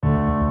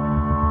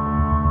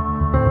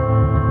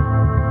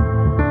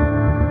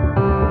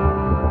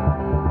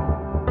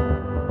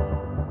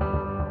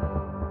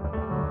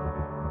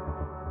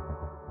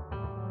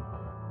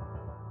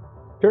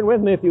Turn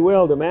with me, if you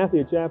will, to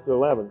Matthew chapter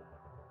 11,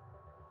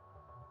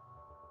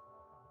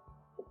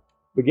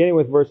 beginning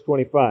with verse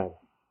 25.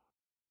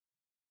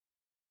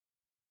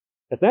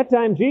 At that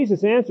time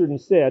Jesus answered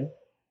and said,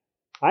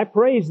 I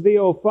praise thee,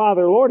 O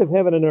Father, Lord of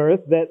heaven and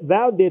earth, that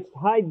thou didst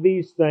hide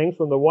these things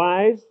from the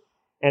wise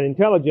and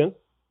intelligent,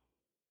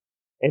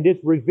 and didst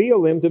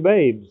reveal them to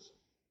babes.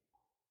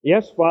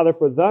 Yes, Father,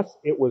 for thus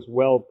it was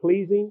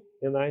well-pleasing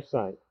in thy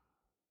sight.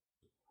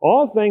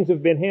 All things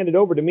have been handed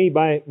over to me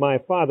by my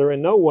Father,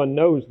 and no one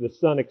knows the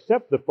Son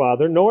except the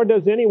Father, nor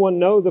does anyone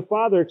know the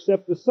Father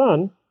except the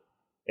Son,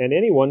 and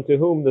anyone to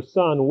whom the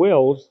Son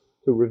wills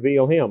to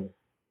reveal him.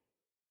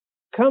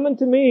 Come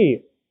unto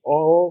me,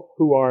 all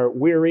who are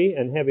weary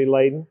and heavy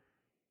laden,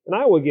 and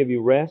I will give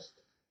you rest.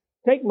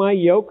 Take my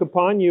yoke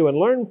upon you and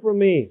learn from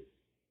me,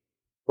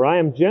 for I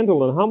am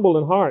gentle and humble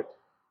in heart,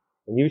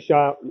 and you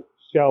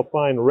shall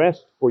find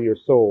rest for your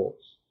souls.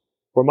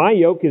 For my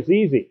yoke is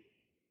easy,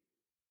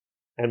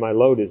 and my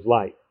load is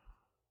light.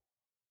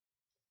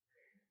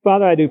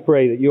 Father, I do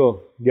pray that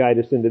you'll guide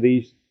us into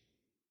these,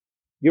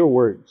 your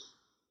words,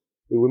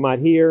 that we might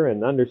hear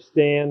and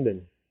understand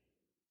and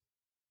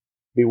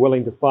be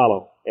willing to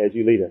follow as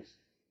you lead us.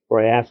 For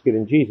I ask it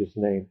in Jesus'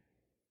 name.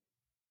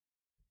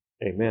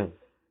 Amen.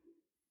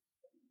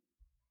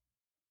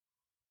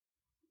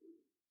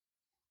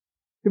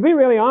 To be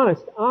really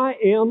honest, I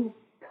am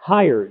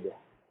tired.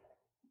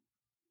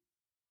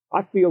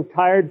 I feel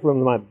tired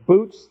from my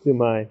boots to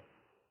my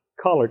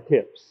collar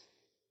tips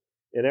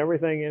and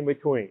everything in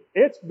between.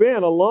 It's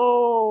been a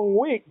long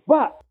week,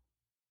 but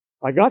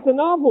I got the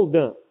novel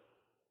done.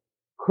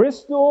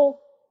 Crystal,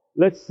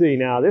 let's see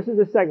now, this is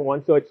the second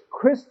one, so it's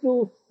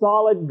Crystal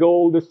Solid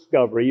Gold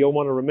Discovery. You'll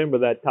want to remember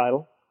that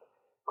title.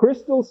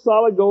 Crystal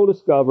Solid Gold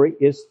Discovery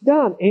is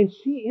done, and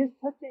she is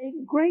such a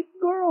great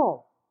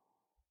girl.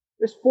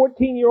 This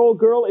 14-year-old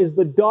girl is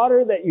the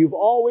daughter that you've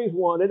always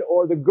wanted,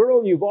 or the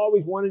girl you've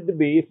always wanted to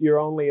be if you're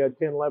only a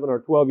 10, 11,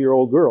 or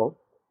 12-year-old girl.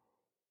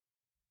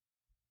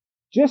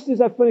 Just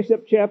as I finished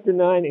up chapter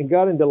 9 and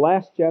got into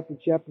last chapter,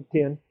 chapter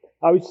 10,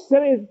 I was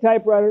sitting at the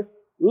typewriter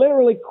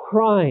literally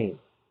crying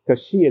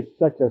because she is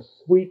such a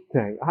sweet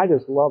thing. I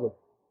just love her.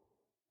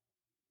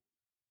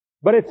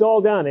 But it's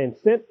all done and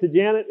sent to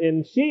Janet,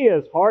 and she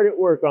is hard at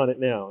work on it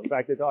now. In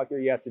fact, I talked to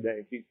her yesterday,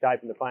 and she's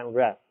typing the final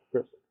draft for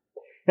Crystal.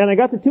 And I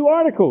got the 2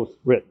 articles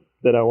written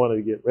that I wanted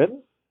to get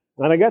written.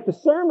 And I got the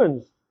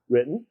sermons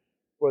written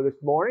for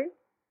this morning.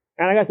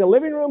 And I got the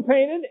living room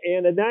painted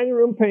and the dining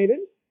room painted.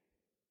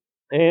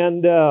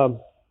 And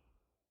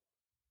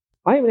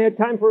I even had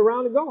time for a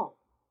round of golf.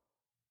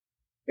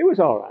 It was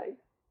all right.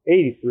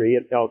 83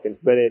 at Elkins,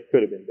 but it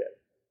could have been better.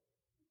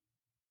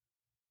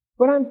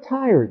 But I'm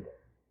tired.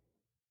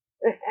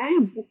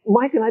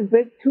 Mike and I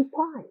baked 2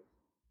 pies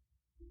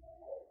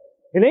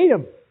and ate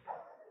them.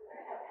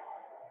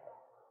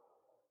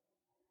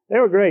 They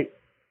were great.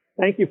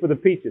 Thank you for the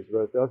peaches,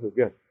 Rose. Those were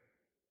good.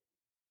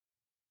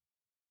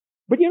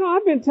 But you know,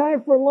 I've been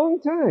tired for a long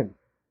time.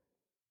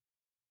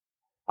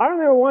 I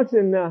remember once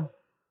in,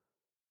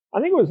 I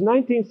think it was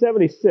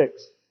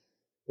 1976,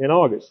 in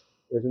August.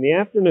 It was in the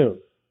afternoon.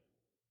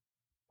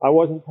 I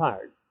wasn't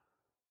tired.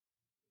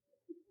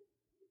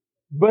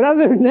 But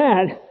other than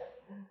that,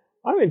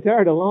 I've been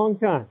tired a long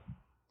time.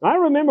 I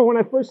remember when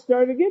I first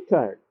started to get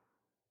tired.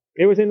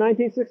 It was in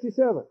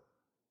 1967.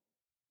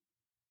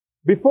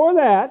 Before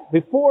that,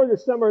 before the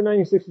summer of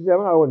 1967,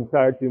 I wasn't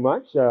tired too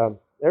much.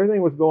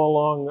 Everything was going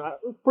along. I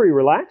was pretty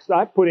relaxed.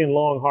 I put in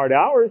long, hard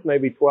hours,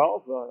 maybe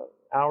 12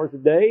 hours a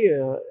day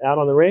out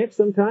on the ranch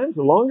sometimes,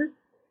 or longer.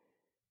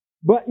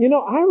 But, you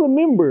know, I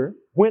remember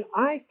when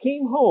I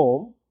came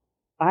home,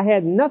 I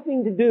had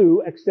nothing to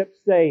do except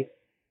say,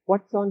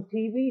 what's on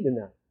TV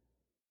tonight?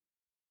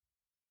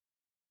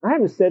 I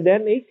haven't said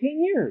that in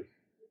 18 years.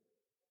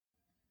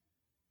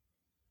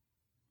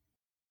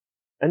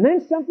 And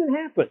then something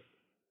happened.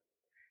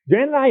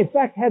 Jan and I, in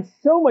fact, had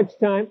so much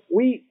time,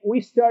 we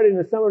started in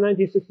the summer of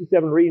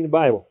 1967 reading the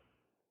Bible.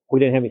 We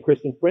didn't have any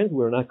Christian friends.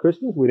 We were not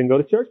Christians. We didn't go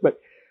to church, but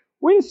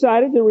we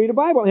decided to read a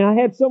Bible. And I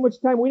had so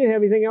much time, we didn't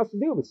have anything else to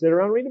do but sit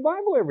around and read the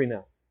Bible every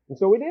night. And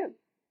so we did.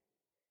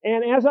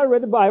 And as I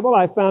read the Bible,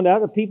 I found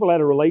out that people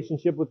had a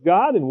relationship with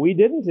God, and we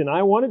didn't, and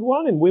I wanted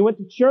one, and we went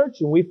to church,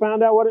 and we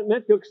found out what it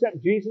meant to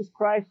accept Jesus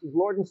Christ as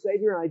Lord and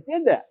Savior, and I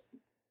did that.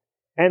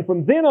 And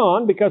from then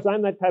on, because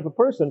I'm that type of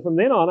person, from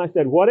then on I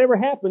said, whatever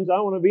happens,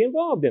 I want to be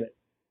involved in it.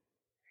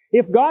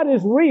 If God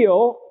is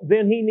real,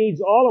 then He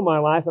needs all of my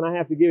life, and I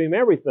have to give Him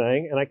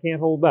everything, and I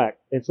can't hold back.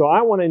 And so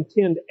I want to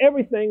intend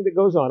everything that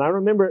goes on. I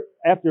remember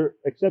after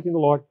accepting the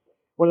Lord,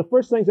 one of the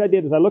first things I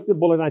did is I looked at the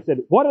bulletin and I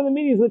said, what are the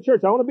meetings of the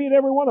church? I want to be at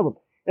every one of them.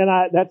 And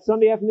that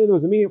Sunday afternoon, there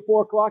was a meeting at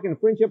 4 o'clock in the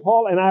Friendship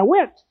Hall, and I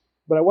went.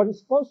 But I wasn't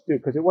supposed to,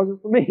 because it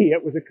wasn't for me.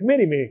 It was a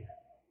committee meeting.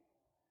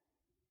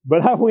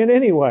 But I went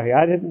anyway.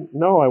 I didn't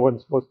know I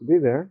wasn't supposed to be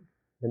there,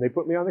 and they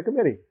put me on the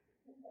committee.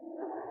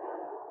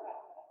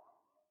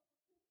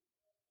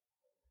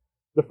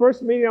 The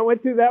first meeting I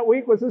went to that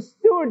week was a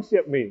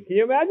stewardship meeting. Can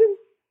you imagine?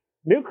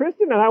 New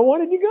Christian, and I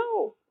wanted to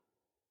go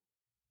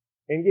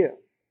and give.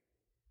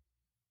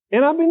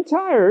 And I've been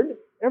tired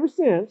ever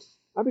since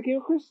I became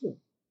a Christian.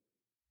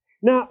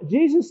 Now,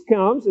 Jesus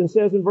comes and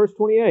says in verse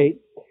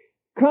 28,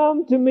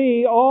 "Come to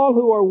me, all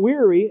who are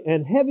weary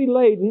and heavy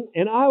laden,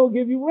 and I will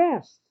give you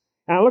rest."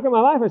 And I look at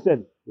my life and I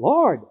said,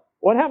 "Lord,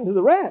 what happened to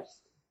the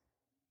rest?"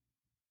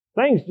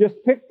 Things just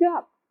picked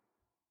up.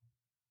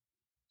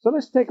 So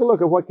let's take a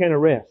look at what kind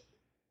of rest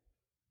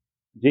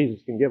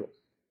Jesus can give us.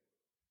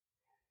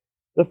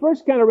 The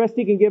first kind of rest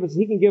He can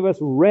give us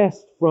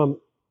rest from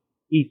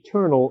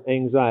eternal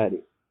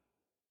anxiety.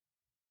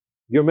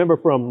 You remember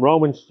from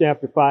Romans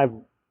chapter 5,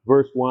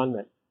 verse 1,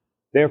 that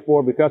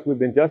therefore, because we've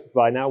been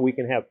justified, now we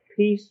can have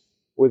peace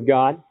with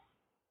God.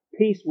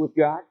 Peace with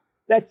God.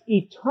 That's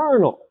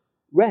eternal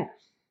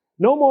rest.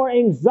 No more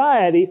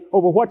anxiety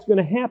over what's going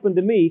to happen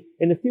to me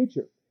in the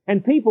future.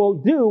 And people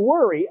do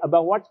worry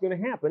about what's going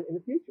to happen in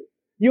the future.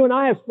 You and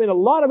I have spent a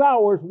lot of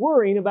hours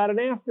worrying about an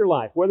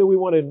afterlife. Whether we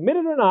want to admit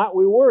it or not,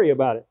 we worry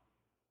about it.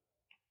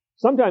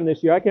 Sometime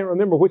this year, I can't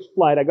remember which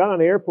flight, I got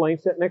on an airplane,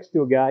 sat next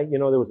to a guy. You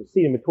know, there was a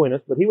seat in between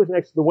us, but he was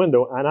next to the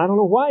window. And I don't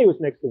know why he was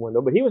next to the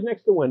window, but he was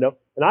next to the window.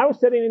 And I was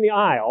sitting in the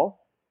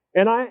aisle.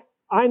 And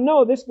I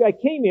know this guy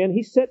came in,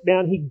 he sat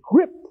down, he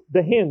gripped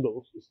the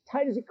handles as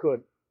tight as he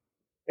could.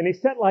 And he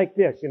sat like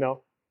this, you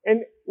know.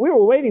 And we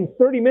were waiting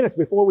 30 minutes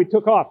before we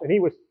took off. And he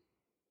was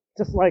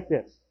just like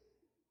this.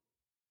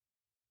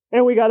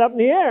 And we got up in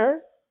the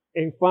air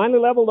and finally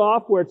leveled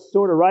off where it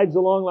sort of rides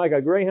along like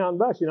a Greyhound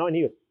bus, you know, and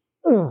he was,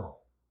 ugh.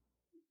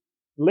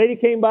 The lady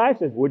came by and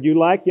said, "Would you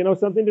like,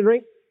 something to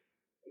drink?"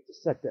 He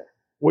just sat there.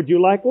 "Would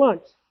you like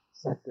lunch?"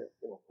 Sat there.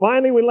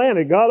 Finally we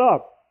landed, got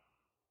off.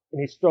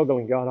 And he struggled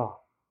and got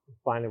off. And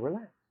finally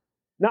relaxed.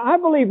 Now I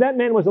believe that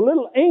man was a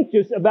little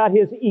anxious about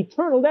his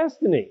eternal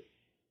destiny.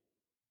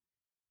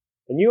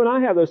 And you and I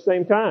have those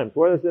same times,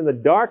 whether it's in the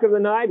dark of the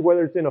night,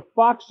 whether it's in a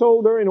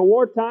foxhole during a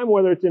wartime,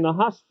 whether it's in a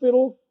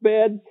hospital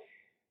bed,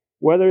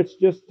 whether it's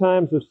just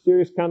times of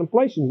serious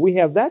contemplation. We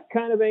have that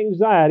kind of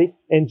anxiety,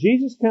 and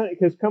Jesus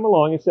has come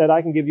along and said,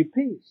 "I can give you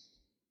peace.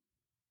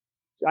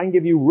 I can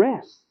give you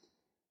rest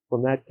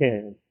from that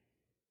kind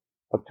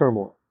of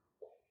turmoil."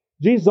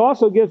 Jesus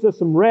also gives us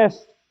some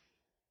rest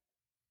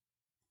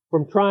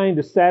from trying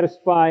to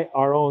satisfy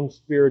our own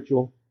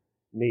spiritual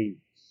needs.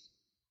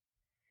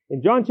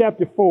 In John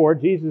chapter 4,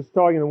 Jesus is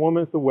talking to the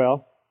woman at the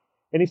well,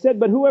 and he said,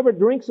 "But whoever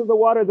drinks of the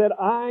water that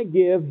I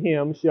give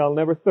him shall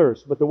never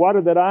thirst, but the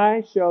water that I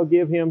shall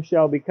give him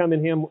shall become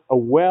in him a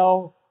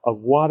well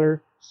of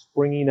water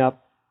springing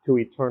up to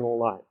eternal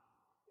life."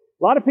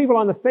 A lot of people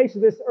on the face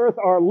of this earth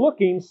are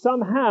looking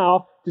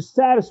somehow to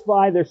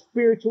satisfy their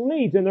spiritual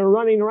needs, and they're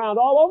running around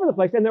all over the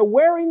place, and they're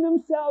wearing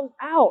themselves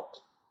out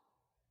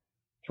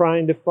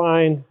trying to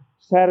find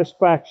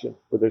satisfaction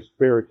for their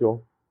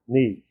spiritual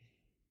needs.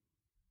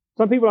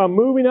 Some people are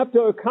moving up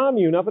to a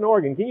commune up in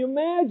Oregon. Can you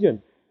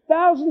imagine?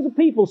 Thousands of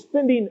people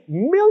spending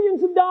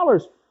millions of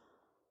dollars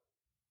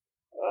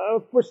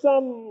for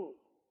some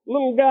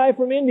little guy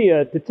from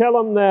India to tell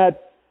them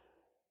that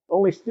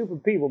only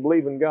stupid people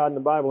believe in God and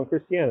the Bible and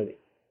Christianity.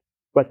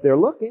 But they're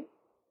looking.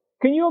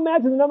 Can you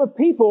imagine the number of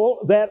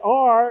people that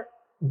are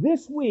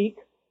this week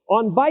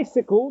on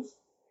bicycles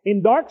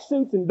in dark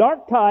suits and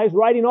dark ties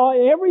riding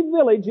every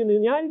village in the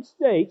United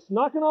States,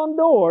 knocking on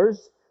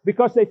doors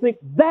because they think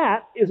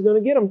that is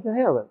going to get them to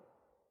heaven?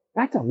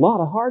 That's a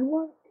lot of hard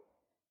work.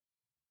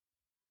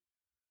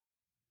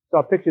 Saw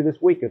a picture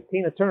this week of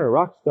Tina Turner,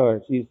 rock star,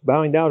 and she's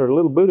bowing down her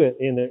little Buddha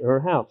in her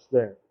house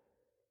there.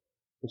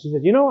 And she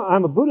said,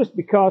 "I'm a Buddhist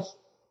because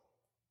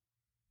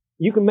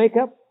you can make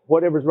up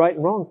whatever's right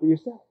and wrong for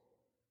yourself."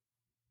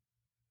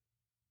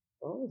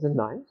 Oh, isn't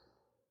that nice?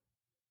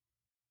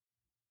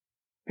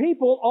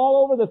 People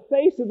all over the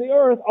face of the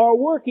earth are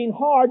working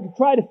hard to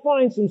try to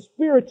find some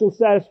spiritual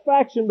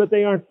satisfaction, but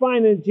they aren't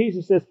finding it.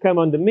 Jesus says, "Come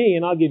unto me,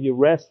 and I'll give you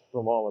rest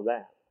from all of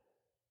that."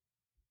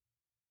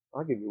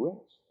 I'll give you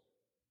rest.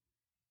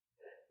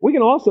 We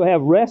can also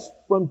have rest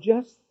from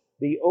just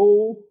the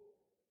old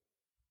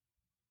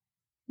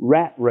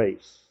rat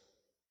race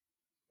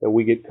that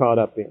we get caught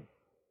up in.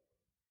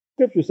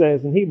 Scripture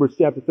says in Hebrews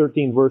chapter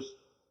 13, verse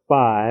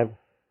 5,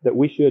 that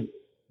we should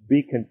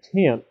be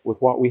content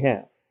with what we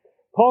have.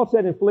 Paul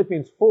said in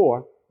Philippians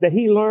 4 that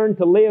he learned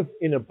to live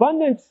in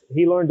abundance,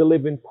 he learned to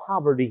live in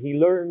poverty, he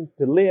learned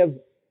to live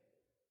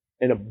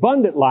an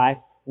abundant life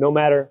no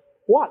matter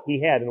what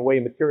he had in the way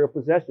of material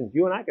possessions.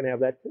 You and I can have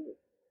that too.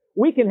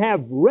 We can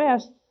have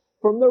rest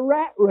from the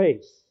rat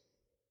race.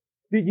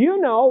 Did you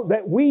know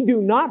that we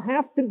do not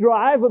have to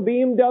drive a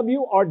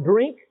BMW or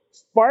drink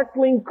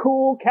sparkling,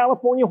 cool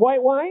California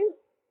white wine?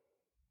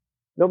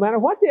 No matter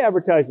what the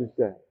advertisements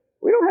say.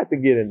 We don't have to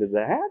get into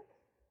that.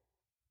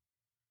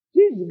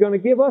 Jesus is going to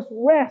give us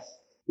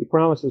rest. He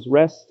promises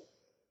rest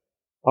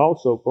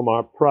also from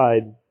our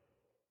pride.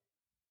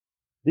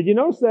 Did you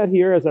notice that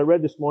here as I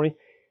read this morning?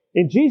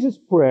 In Jesus'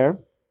 prayer,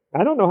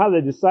 I don't know how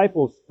the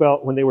disciples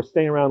felt when they were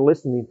staying around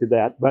listening to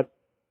that, but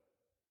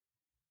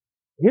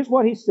here's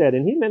what he said,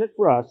 and he meant it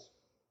for us.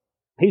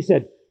 He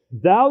said,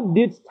 "Thou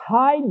didst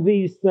hide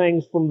these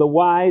things from the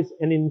wise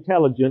and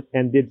intelligent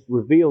and didst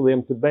reveal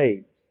them to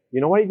babes."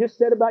 You know what he just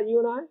said about you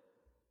and I?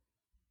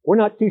 We're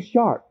not too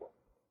sharp.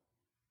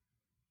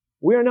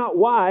 We are not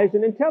wise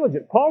and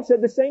intelligent. Paul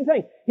said the same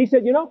thing. He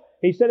said,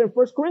 he said in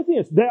 1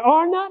 Corinthians, there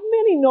are not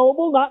many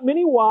noble, not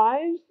many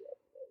wise.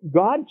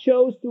 God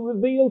chose to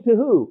reveal to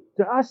who?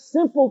 To us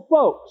simple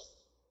folks,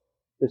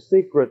 the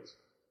secrets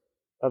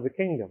of the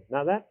kingdom.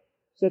 Now that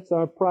sets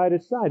our pride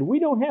aside. We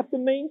don't have to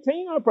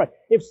maintain our pride.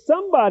 If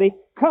somebody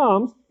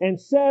comes and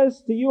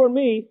says to you or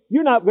me,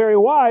 you're not very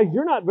wise,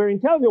 you're not very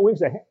intelligent, we can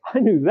say, hey, I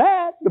knew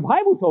that. The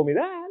Bible told me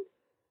that.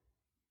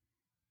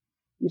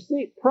 You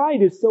see,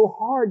 pride is so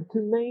hard to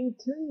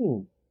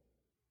maintain.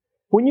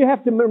 When you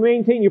have to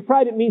maintain your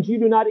pride, it means you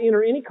do not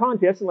enter any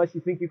contest unless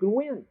you think you can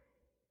win.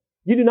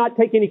 You do not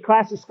take any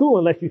class at school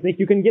unless you think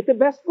you can get the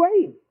best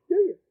grade, do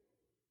you?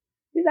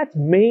 See, that's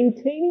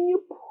maintaining your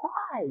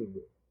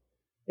pride.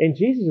 And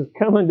Jesus has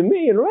come unto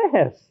me and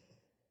rest.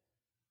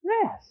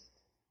 Rest.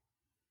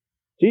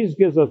 Jesus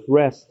gives us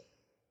rest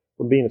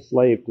from being a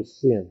slave to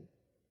sin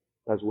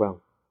as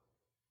well.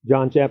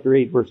 John chapter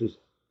 8, verses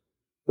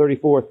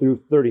 34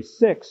 through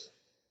 36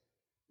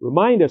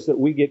 remind us that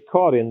we get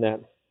caught in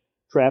that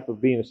trap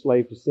of being a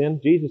slave to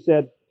sin. Jesus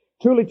said,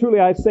 truly, truly,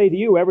 I say to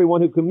you,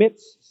 everyone who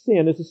commits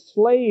sin is a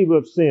slave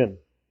of sin.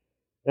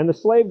 And the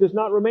slave does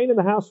not remain in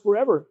the house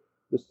forever.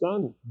 The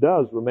Son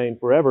does remain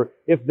forever.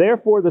 If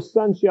therefore the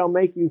Son shall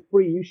make you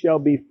free, you shall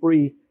be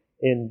free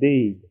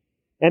indeed.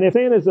 And if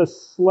sin is a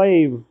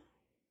slave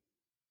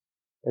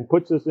and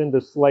puts us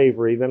into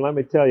slavery, then let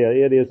me tell you,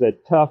 it is a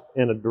tough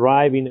and a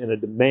driving and a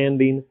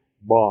demanding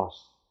boss.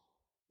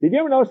 Did you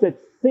ever notice that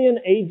sin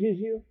ages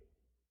you?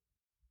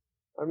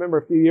 I remember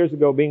a few years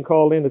ago being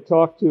called in to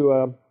talk to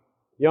a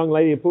young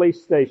lady at a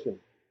police station.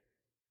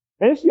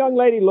 And this young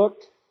lady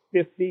looked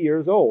 50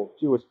 years old.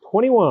 She was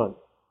 21.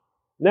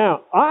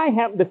 Now, I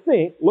happen to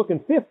think looking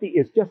 50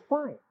 is just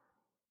fine.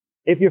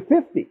 If you're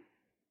 50. In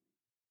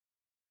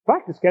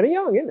fact, it's kind of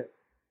young, isn't it?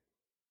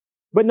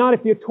 But not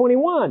if you're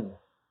 21.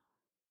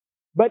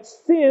 But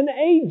sin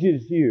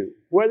ages you.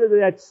 Whether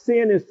that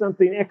sin is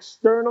something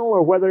external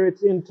or whether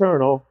it's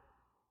internal,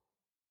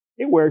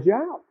 it wears you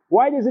out.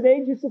 Why does it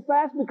age you so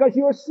fast? Because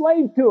you're a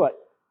slave to it.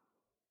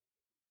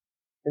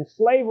 And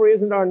slavery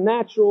isn't our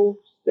natural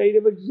state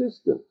of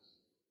existence.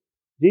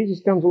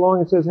 Jesus comes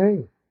along and says,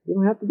 hey, you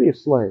don't have to be a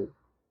slave.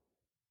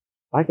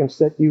 I can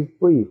set you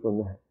free from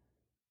that.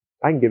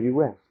 I can give you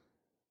rest.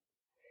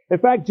 In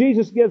fact,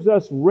 Jesus gives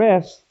us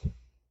rest,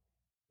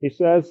 he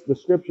says, the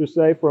scriptures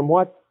say, from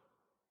what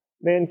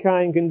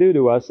mankind can do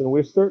to us. And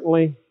we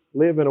certainly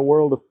live in a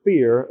world of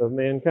fear of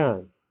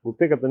mankind. We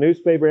pick up the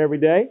newspaper every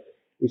day.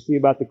 We see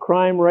about the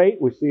crime rate.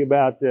 We see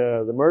about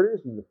the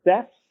murders and the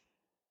thefts,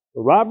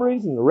 the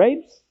robberies and the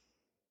rapes.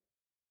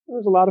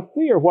 There's a lot of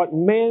fear of what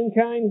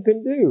mankind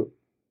can do.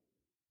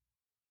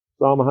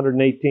 Psalm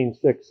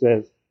 118:6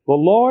 says, the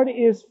Lord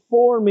is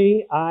for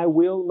me, I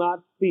will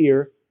not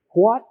fear.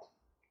 What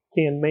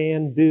can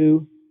man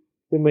do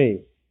to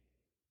me?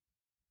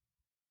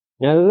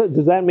 Now,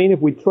 does that mean if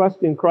we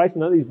trust in Christ,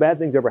 none of these bad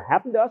things ever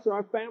happen to us or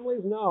our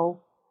families?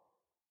 No.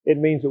 It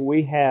means that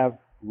we have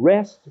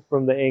rest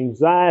from the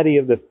anxiety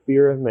of the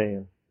fear of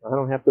man. I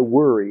don't have to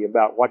worry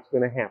about what's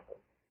going to happen.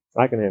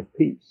 I can have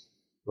peace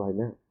right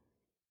now.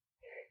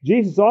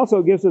 Jesus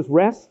also gives us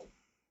rest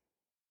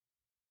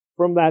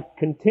from that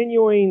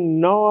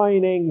continuing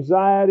gnawing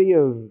anxiety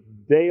of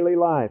daily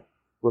life.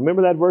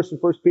 Remember that verse in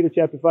 1 Peter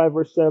chapter 5,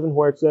 verse 7,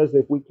 where it says,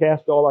 if we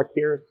cast all our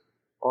cares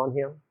on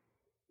Him,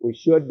 we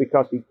should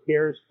because He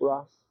cares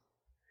for us.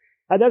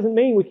 That doesn't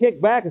mean we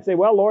kick back and say,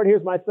 well, Lord,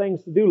 here's my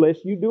things to do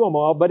list. You do them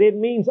all. But it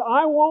means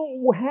I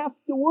won't have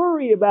to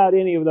worry about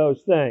any of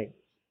those things.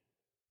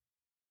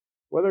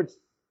 Whether it's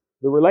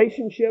the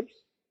relationships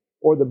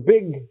or the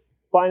big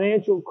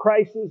financial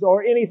crisis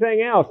or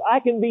anything else. I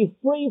can be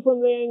free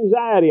from the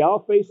anxiety.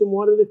 I'll face them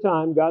one at a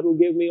time. God will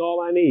give me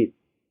all I need.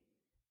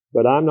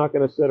 But I'm not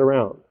going to sit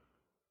around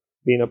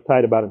being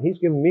uptight about Him. He's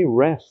given me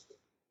rest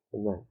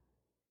from that.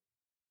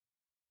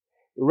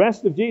 The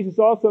rest of Jesus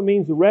also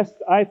means the rest,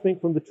 I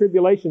think, from the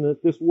tribulation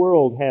that this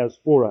world has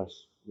for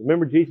us.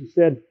 Remember, Jesus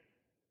said,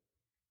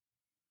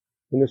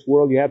 in this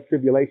world you have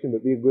tribulation,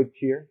 but be of good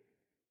cheer.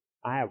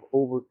 I have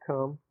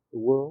overcome the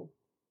world.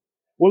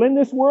 Well, in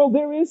this world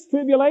there is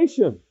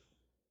tribulation.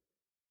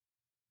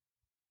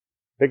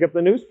 Pick up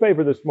the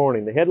newspaper this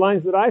morning. The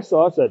headlines that I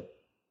saw said,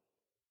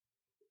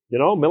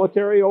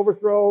 military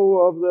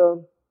overthrow of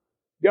the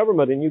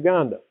government in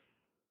Uganda.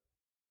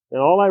 And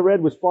all I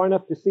read was far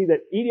enough to see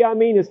that Idi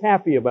Amin is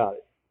happy about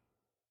it.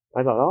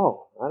 I thought,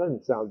 oh, that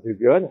doesn't sound too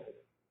good.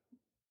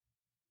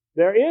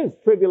 There is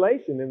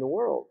tribulation in the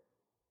world.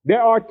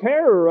 There are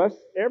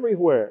terrorists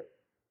everywhere.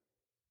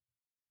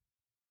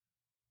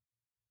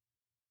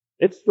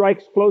 It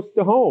strikes close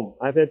to home.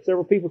 I've had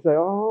several people say,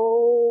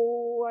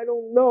 oh, I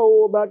don't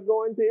know about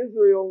going to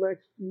Israel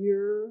next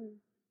year.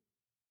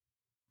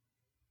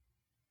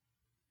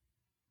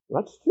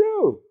 That's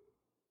true.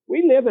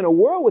 We live in a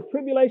world with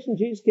tribulation.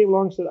 Jesus came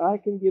along and said, I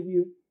can give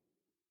you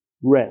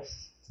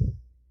rest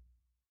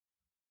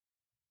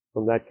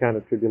from that kind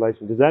of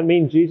tribulation. Does that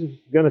mean Jesus is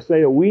going to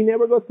say that we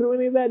never go through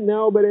any of that?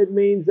 No, but it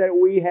means that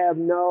we have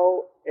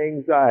no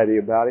anxiety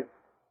about it.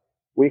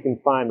 We can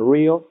find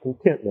real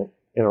contentment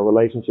in our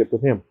relationship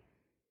with Him.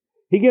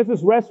 He gives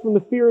us rest from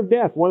the fear of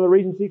death. One of the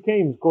reasons He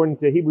came, according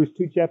to Hebrews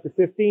 2 chapter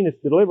 15, is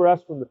to deliver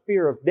us from the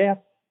fear of death.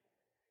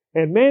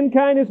 And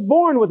mankind is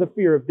born with a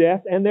fear of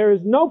death, and there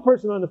is no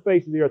person on the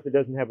face of the earth that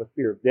doesn't have a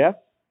fear of death,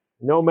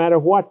 no matter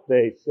what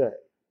they say.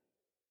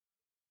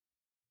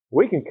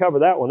 We can cover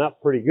that one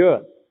up pretty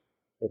good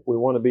if we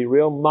want to be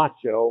real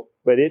macho,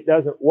 but it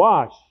doesn't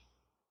wash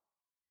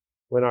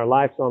when our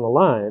life's on the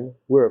line.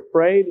 We're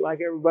afraid like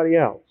everybody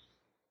else.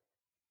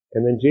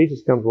 And then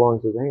Jesus comes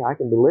along and says, hey, I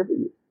can deliver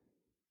you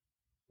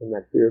from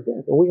that fear of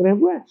death. And we can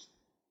have rest.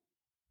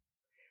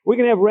 We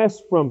can have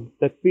rest from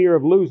the fear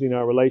of losing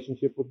our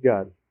relationship with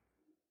God.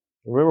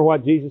 Remember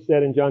what Jesus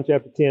said in John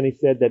chapter 10? He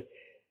said that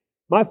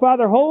my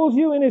Father holds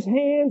you in His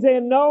hands,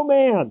 and no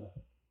man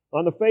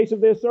on the face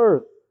of this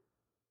earth,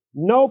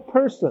 no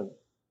person,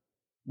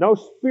 no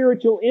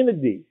spiritual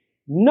entity,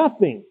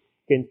 nothing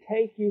can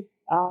take you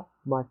out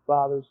of my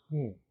Father's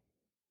hand.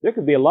 There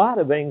could be a lot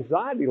of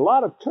anxiety, a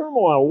lot of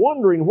turmoil,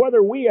 wondering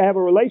whether we have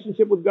a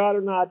relationship with God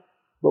or not.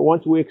 But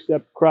once we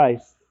accept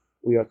Christ,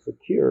 we are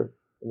secure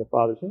in the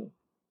Father's hand.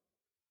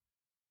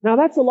 Now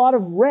that's a lot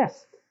of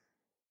rest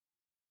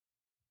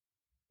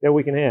that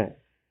we can have.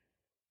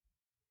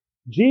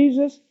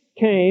 Jesus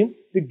came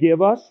to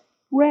give us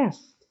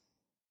rest.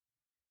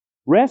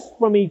 Rest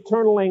from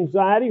eternal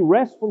anxiety,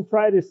 rest from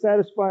trying to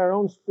satisfy our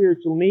own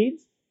spiritual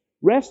needs,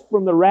 rest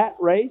from the rat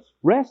race,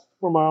 rest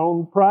from our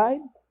own pride,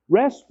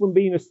 rest from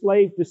being a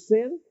slave to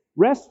sin,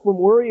 rest from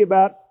worry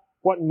about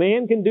what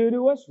man can do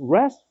to us,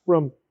 rest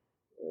from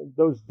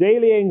those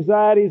daily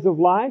anxieties of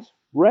life,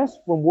 rest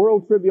from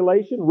world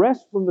tribulation,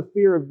 rest from the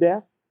fear of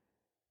death,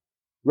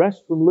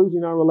 rest from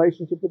losing our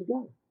relationship with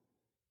God.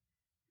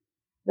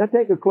 Now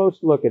take a close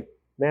look at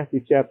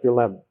Matthew chapter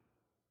 11,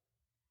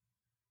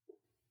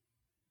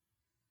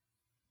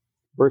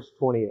 verse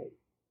 28.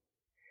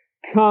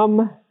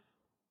 Come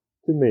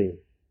to me.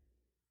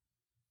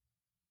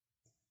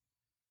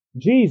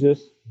 Jesus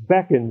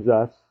beckons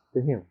us to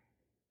Him.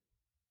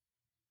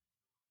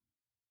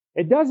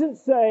 It doesn't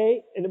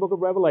say in the book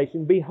of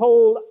Revelation,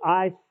 behold,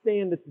 I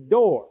stand at the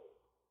door.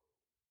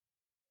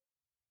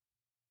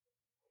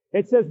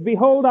 It says,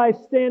 behold, I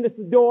stand at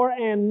the door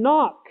and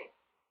knock.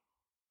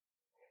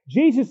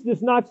 Jesus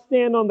does not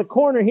stand on the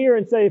corner here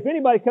and say, if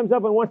anybody comes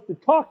up and wants to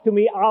talk to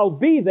me, I'll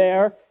be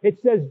there.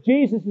 It says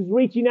Jesus is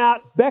reaching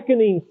out,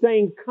 beckoning,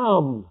 saying,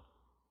 come,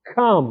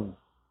 come,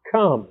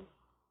 come.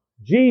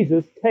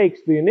 Jesus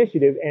takes the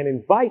initiative and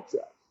invites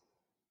us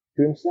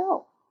to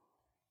Himself.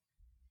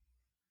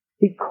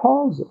 He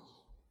calls us.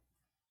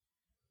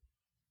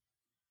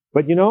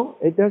 But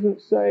it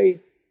doesn't say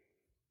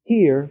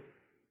here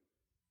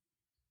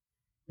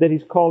that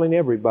He's calling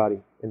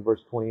everybody in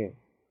verse 28.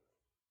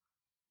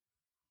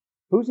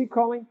 Who's He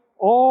calling?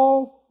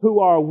 All who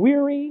are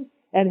weary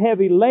and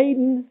heavy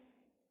laden.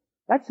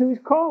 That's who He's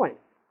calling.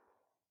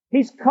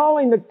 He's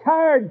calling the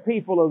tired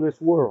people of this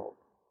world.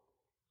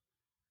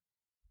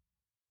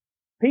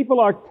 People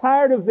are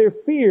tired of their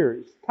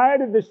fears,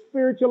 tired of their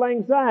spiritual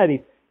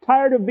anxieties,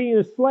 tired of being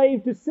a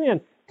slave to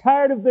sin,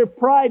 tired of their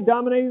pride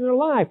dominating their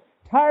life,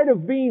 tired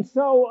of being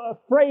so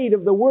afraid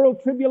of the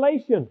world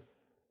tribulation,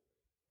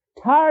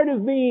 tired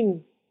of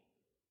being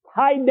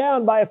tied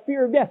down by a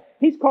fear of death.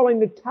 He's calling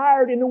the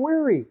tired and the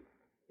weary.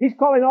 He's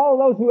calling all of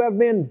those who have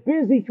been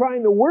busy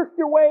trying to work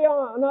their way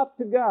on up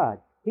to God.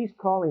 He's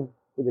calling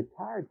for the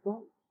tired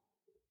folks.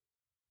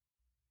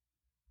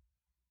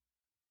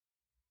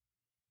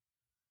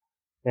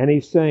 And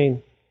He's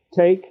saying,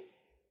 take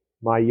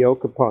my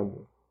yoke upon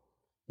you.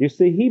 You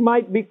see, He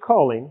might be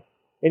calling,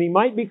 and He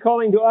might be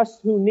calling to us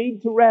who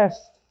need to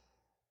rest,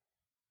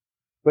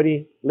 but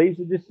He leaves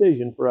a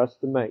decision for us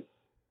to make.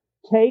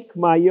 Take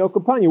my yoke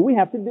upon you. We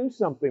have to do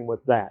something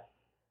with that.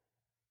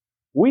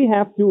 We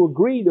have to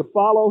agree to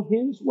follow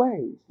His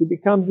ways, to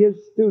become His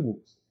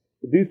students,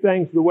 to do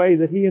things the way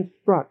that He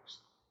instructs.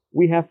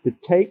 We have to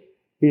take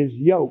His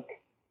yoke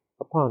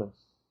upon us.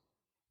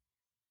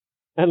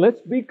 And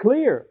let's be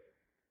clear.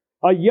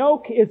 A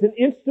yoke is an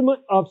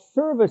instrument of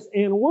service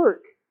and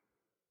work.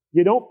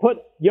 You don't put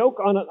yoke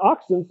on an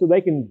oxen so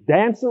they can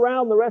dance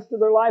around the rest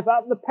of their life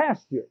out in the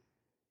pasture.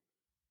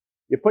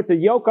 You put the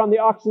yoke on the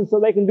oxen so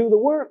they can do the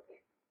work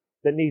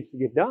that needs to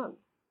get done.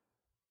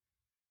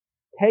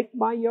 Take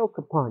my yoke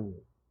upon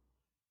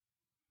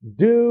you.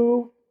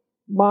 Do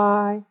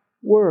my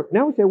work.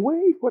 Now we say,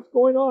 wait, what's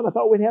going on? I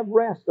thought we'd have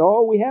rest.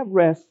 Oh, we have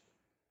rest.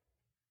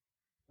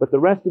 But the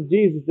rest of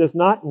Jesus does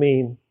not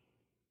mean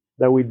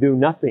that we do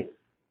nothing.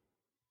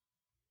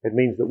 It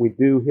means that we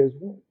do His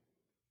work.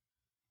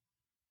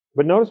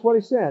 But notice what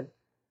He said.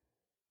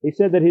 He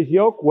said that His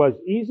yoke was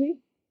easy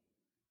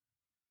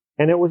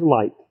and it was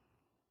light.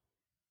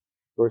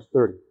 Verse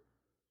 30.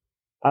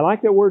 I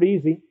like that word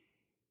easy.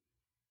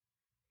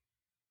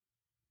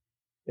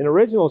 In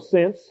original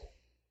sense,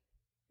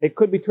 it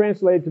could be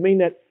translated to mean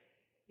that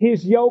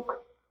His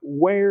yoke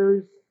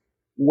wears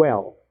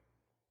well.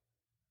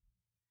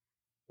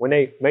 When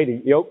they made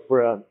a yoke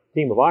for a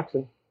team of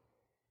oxen,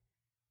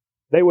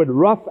 they would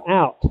rough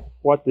out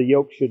what the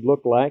yoke should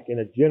look like in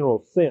a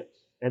general sense.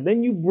 And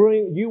then you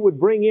would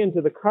bring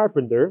into the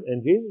carpenter,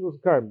 and Jesus was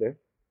a carpenter,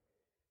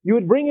 you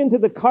would bring into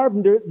the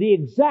carpenter the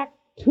exact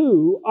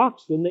 2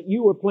 oxen that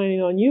you were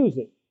planning on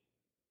using.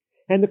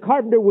 And the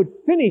carpenter would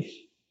finish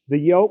the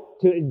yoke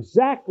to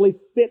exactly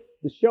fit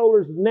the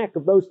shoulders and neck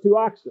of those 2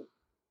 oxen.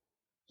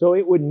 So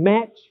it would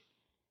match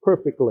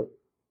perfectly.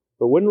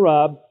 It wouldn't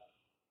rub,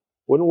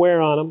 wouldn't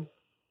wear on them.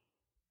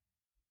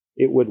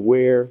 It would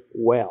wear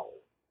well.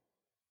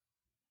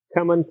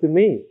 Come unto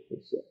me, he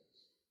says,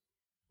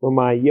 for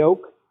my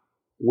yoke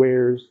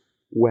wears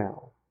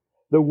well.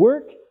 The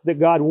work that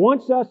God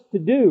wants us to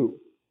do,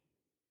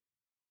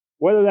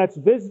 whether that's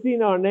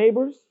visiting our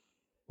neighbors,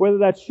 whether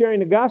that's sharing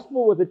the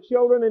gospel with the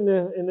children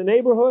in the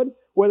neighborhood,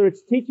 whether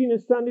it's teaching in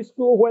Sunday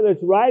school, whether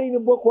it's writing a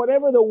book,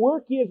 whatever the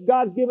work is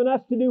God's given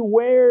us to do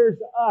wears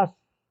us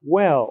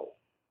well.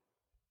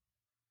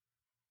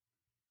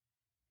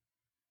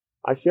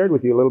 I shared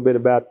with you a little bit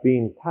about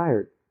being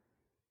tired.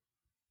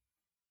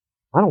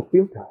 I don't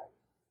feel tired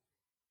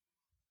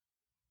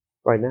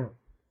right now,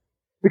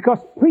 because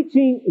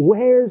preaching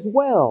wears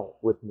well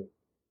with me.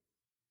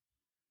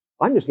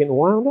 I'm just getting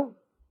wound up.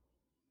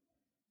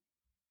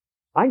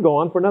 I can go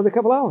on for another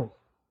couple hours.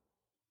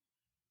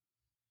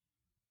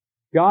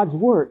 God's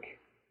work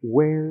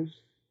wears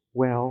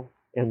well,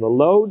 and the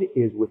load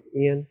is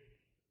within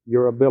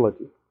your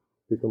ability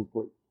to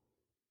complete.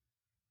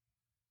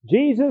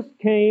 Jesus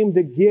came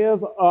to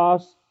give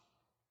us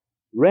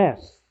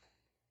rest.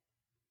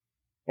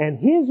 And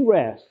His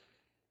rest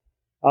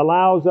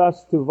allows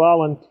us to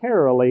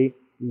voluntarily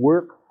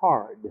work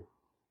hard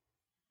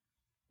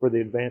for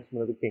the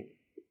advancement of the kingdom.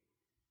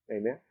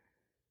 Amen?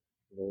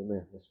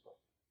 Amen. Let's pray.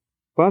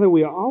 Father,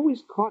 we are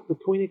always caught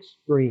between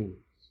extremes.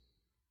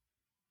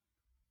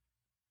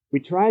 We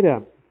try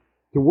to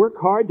work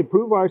hard to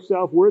prove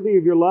ourselves worthy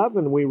of your love,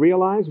 and we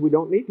realize we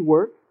don't need to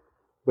work,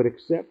 but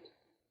accept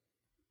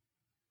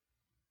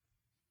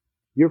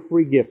your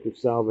free gift of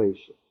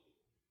salvation.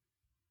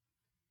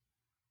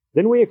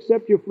 Then we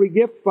accept your free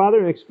gift, Father,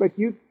 and expect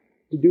you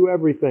to do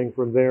everything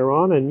from there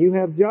on, and you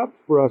have jobs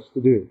for us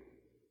to do.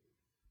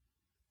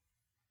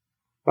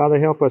 Father,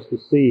 help us to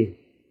see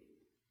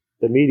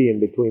the median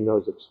between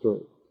those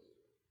extremes.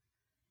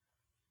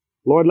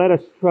 Lord, let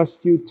us trust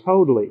you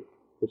totally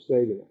for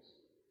saving us.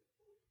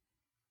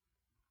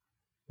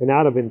 And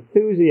out of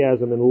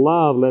enthusiasm and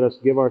love, let us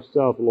give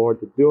ourselves, Lord,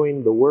 to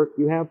doing the work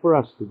you have for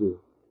us to do.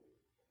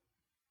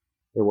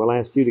 And we'll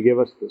ask you to give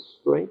us the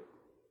strength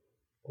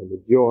and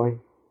the joy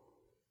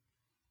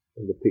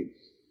and the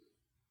peace.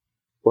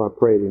 For I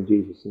pray it in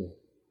Jesus' name.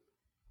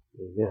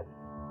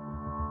 Amen.